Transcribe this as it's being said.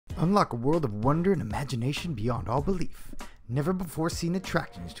Unlock a world of wonder and imagination beyond all belief. Never before seen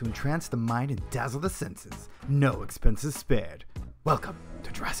attractions to entrance the mind and dazzle the senses. No expenses spared. Welcome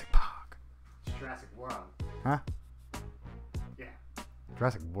to Jurassic Park. It's Jurassic World. Huh? Yeah.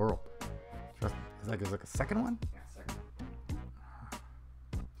 Jurassic World. There's like a second one? Yeah, second.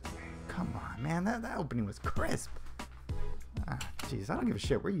 Come on, man. That opening was crisp. Jeez, I don't give a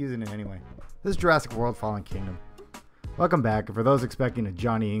shit. We're using it anyway. This is Jurassic World Fallen Kingdom. Welcome back, and for those expecting a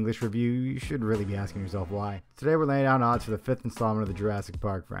Johnny English review, you should really be asking yourself why. Today we're laying down odds for the 5th installment of the Jurassic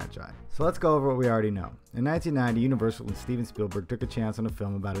Park franchise. So let's go over what we already know. In 1990, Universal and Steven Spielberg took a chance on a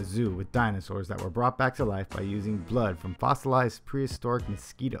film about a zoo with dinosaurs that were brought back to life by using blood from fossilized prehistoric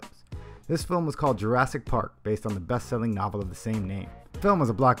mosquitoes. This film was called Jurassic Park, based on the best-selling novel of the same name. The film was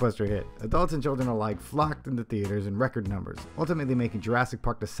a blockbuster hit. Adults and children alike flocked into theaters in record numbers, ultimately making Jurassic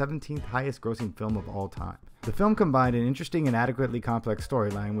Park the 17th highest-grossing film of all time. The film combined an interesting and adequately complex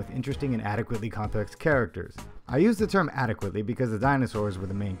storyline with interesting and adequately complex characters. I use the term adequately because the dinosaurs were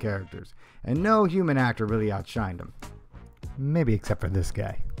the main characters, and no human actor really outshined them. Maybe except for this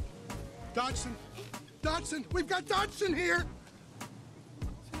guy. Dodgson! Dodgson! We've got Dodgson here!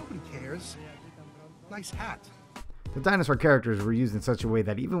 Nobody cares. Nice hat. The dinosaur characters were used in such a way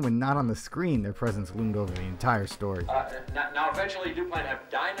that even when not on the screen, their presence loomed over the entire story. Now eventually you do plan to have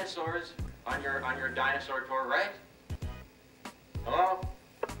dinosaurs on your dinosaur tour, right? Hello?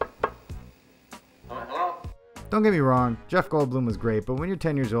 Hello? Don't get me wrong, Jeff Goldblum was great, but when you're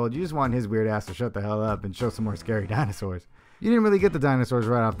 10 years old, you just want his weird ass to shut the hell up and show some more scary dinosaurs. You didn't really get the dinosaurs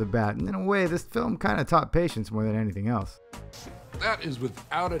right off the bat, and in a way, this film kind of taught patience more than anything else. That is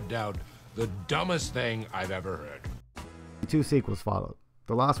without a doubt the dumbest thing I've ever heard. Two sequels followed,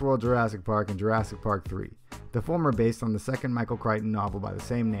 The Lost World Jurassic Park and Jurassic Park 3. The former based on the second Michael Crichton novel by the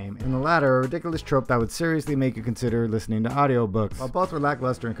same name, and the latter a ridiculous trope that would seriously make you consider listening to audiobooks. While both were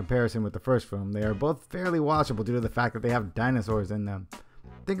lackluster in comparison with the first film, they are both fairly watchable due to the fact that they have dinosaurs in them.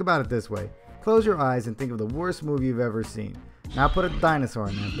 Think about it this way. Close your eyes and think of the worst movie you've ever seen. Now put a dinosaur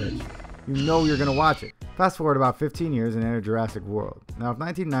in that bitch. You know you're gonna watch it. Fast forward about 15 years and enter Jurassic World. Now if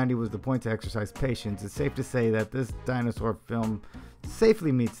 1990 was the point to exercise patience, it's safe to say that this dinosaur film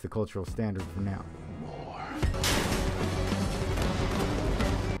safely meets the cultural standard for now.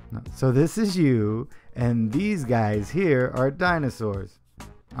 So this is you, and these guys here are dinosaurs.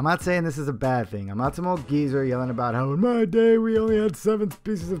 I'm not saying this is a bad thing. I'm not some old geezer yelling about how in my day we only had 7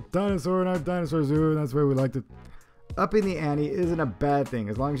 species of dinosaur in our dinosaur zoo, and that's why we liked it. Upping the ante isn't a bad thing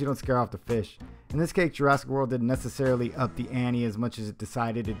as long as you don't scare off the fish. In this case, Jurassic World didn't necessarily up the ante as much as it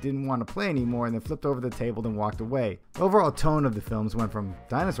decided it didn't want to play anymore and then flipped over the table and walked away. The overall tone of the films went from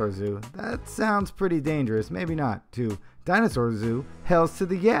Dinosaur Zoo, that sounds pretty dangerous, maybe not, to Dinosaur Zoo, hells to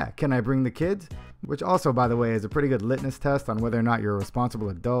the yeah, can I bring the kids? Which also, by the way, is a pretty good litmus test on whether or not you're a responsible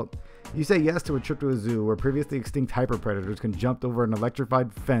adult. You say yes to a trip to a zoo where previously extinct hyperpredators can jump over an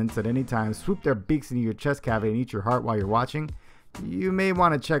electrified fence at any time, swoop their beaks into your chest cavity and eat your heart while you're watching. You may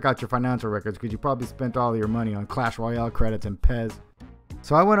want to check out your financial records because you probably spent all your money on Clash Royale credits and Pez.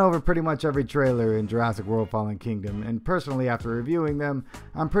 So I went over pretty much every trailer in Jurassic World Fallen Kingdom, and personally after reviewing them,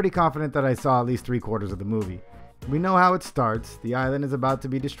 I'm pretty confident that I saw at least 3/4 of the movie. We know how it starts. The island is about to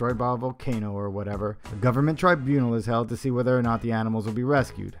be destroyed by a volcano or whatever. A government tribunal is held to see whether or not the animals will be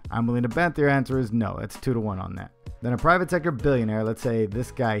rescued. I'm willing to bet their answer is no. It's 2-1 on that. Then a private sector billionaire, let's say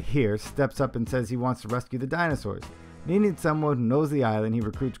this guy here, steps up and says he wants to rescue the dinosaurs. Needing someone who knows the island, he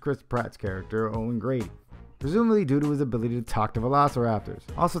recruits Chris Pratt's character, Owen Grady. Presumably due to his ability to talk to velociraptors.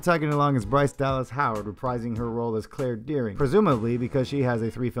 Also tagging along is Bryce Dallas Howard, reprising her role as Claire Dearing, presumably because she has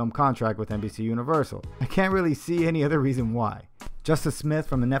a 3-film contract with NBC Universal. I can't really see any other reason why. Justice Smith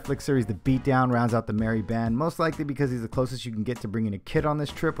from the Netflix series The Beatdown rounds out the merry band, most likely because he's the closest you can get to bringing a kid on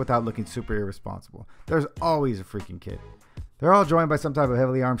this trip without looking super irresponsible. There's always a freaking kid. They're all joined by some type of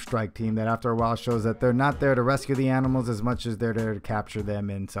heavily armed strike team that after a while shows that they're not there to rescue the animals as much as they're there to capture them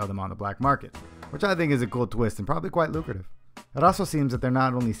and sell them on the black market, which I think is a cool twist and probably quite lucrative. It also seems that they're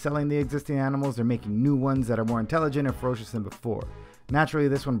not only selling the existing animals, they're making new ones that are more intelligent and ferocious than before. Naturally,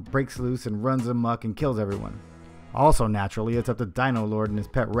 this one breaks loose and runs amok and kills everyone. Also naturally, it's up to Dino Lord and his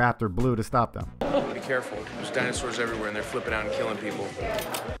pet raptor Blue to stop them. Be careful, there's dinosaurs everywhere and they're flipping out and killing people.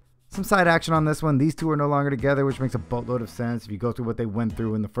 Some side action on this one. These two are no longer together, which makes a boatload of sense. If you go through what they went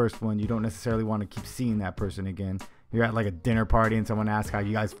through in the first one, you don't necessarily want to keep seeing that person again. You're at like a dinner party and someone asks how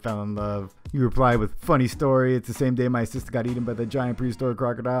you guys fell in love. You reply with, funny story, it's the same day my sister got eaten by the giant prehistoric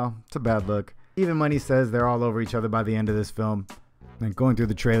crocodile. It's a bad look. Even when he says they're all over each other by the end of this film. And going through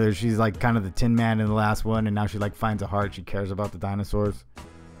the trailers, she's like kind of the Tin Man in the last one, and now she like finds a heart. She cares about the dinosaurs.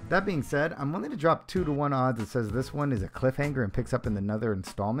 That being said, I'm willing to drop 2-to-1 odds that says this one is a cliffhanger and picks up in another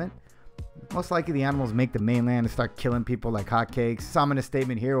installment. Most likely the animals make the mainland and start killing people like hotcakes. Some ominous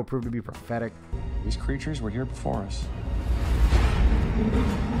statement here will prove to be prophetic. These creatures were here before us.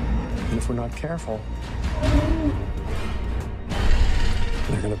 And if we're not careful,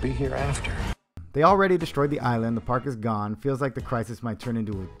 they're gonna be here after. They already destroyed the island, the park is gone, feels like the crisis might turn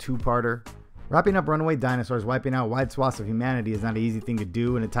into a two-parter. Wrapping up runaway dinosaurs, wiping out wide swaths of humanity is not an easy thing to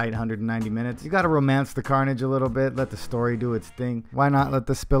do in a tight 190 minutes. You gotta romance the carnage a little bit, let the story do its thing. Why not let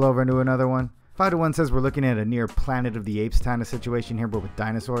this spill over into another one? 5-to-1 says we're looking at a near Planet of the Apes kind of situation here, but with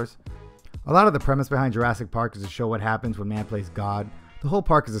dinosaurs. A lot of the premise behind Jurassic Park is to show what happens when man plays God. The whole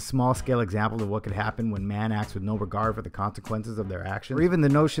park is a small-scale example of what could happen when man acts with no regard for the consequences of their actions, or even the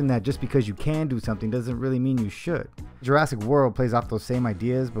notion that just because you can do something doesn't really mean you should. Jurassic World plays off those same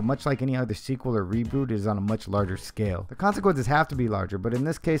ideas, but much like any other sequel or reboot, it is on a much larger scale. The consequences have to be larger, but in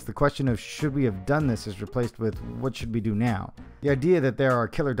this case, the question of should we have done this is replaced with what should we do now. The idea that there are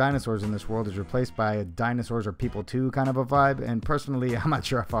killer dinosaurs in this world is replaced by a dinosaurs are people too kind of a vibe, and personally, I'm not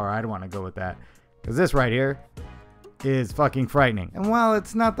sure how far I'd want to go with that. Because this right here is fucking frightening. And while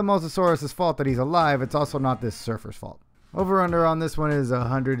it's not the Mosasaurus' fault that he's alive, it's also not this surfer's fault. Over under on this one is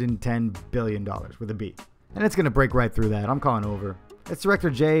 $110 billion with a B. And it's gonna break right through that. I'm calling over. It's director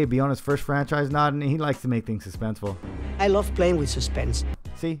Jay, be on his first franchise nod, and he likes to make things suspenseful. I love playing with suspense.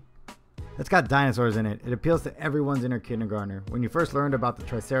 See? It's got dinosaurs in it. It appeals to everyone's inner kindergartner. When you first learned about the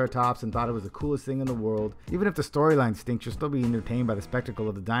Triceratops and thought it was the coolest thing in the world, even if the storyline stinks, you'll still be entertained by the spectacle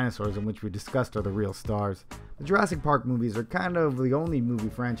of the dinosaurs, in which we discussed are the real stars. The Jurassic Park movies are kind of the only movie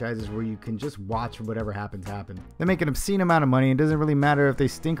franchises where you can just watch whatever happens happen. They make an obscene amount of money and it doesn't really matter if they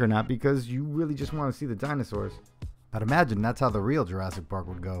stink or not because you really just want to see the dinosaurs. I'd imagine that's how the real Jurassic Park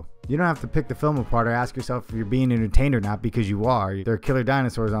would go. You don't have to pick the film apart or ask yourself if you're being entertained or not because you are. There are killer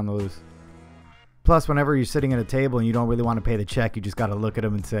dinosaurs on the loose. Plus, whenever you're sitting at a table and you don't really want to pay the check, you just gotta look at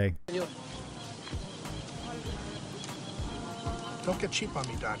them and say, Don't get cheap on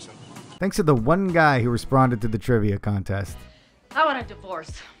me, Dodson. thanks to the one guy who responded to the trivia contest. I want a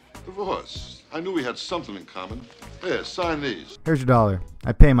divorce. Divorce. I knew we had something in common. Here, sign these. Here's your dollar.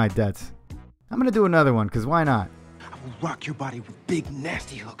 I pay my debts. I'm gonna do another one, cause why not? I will rock your body with big,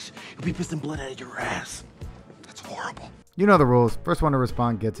 nasty hooks. You'll be pissing blood out of your ass. That's horrible. You know the rules. First one to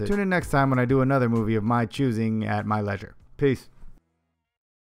respond gets it. Tune in next time when I do another movie of my choosing at my leisure. Peace.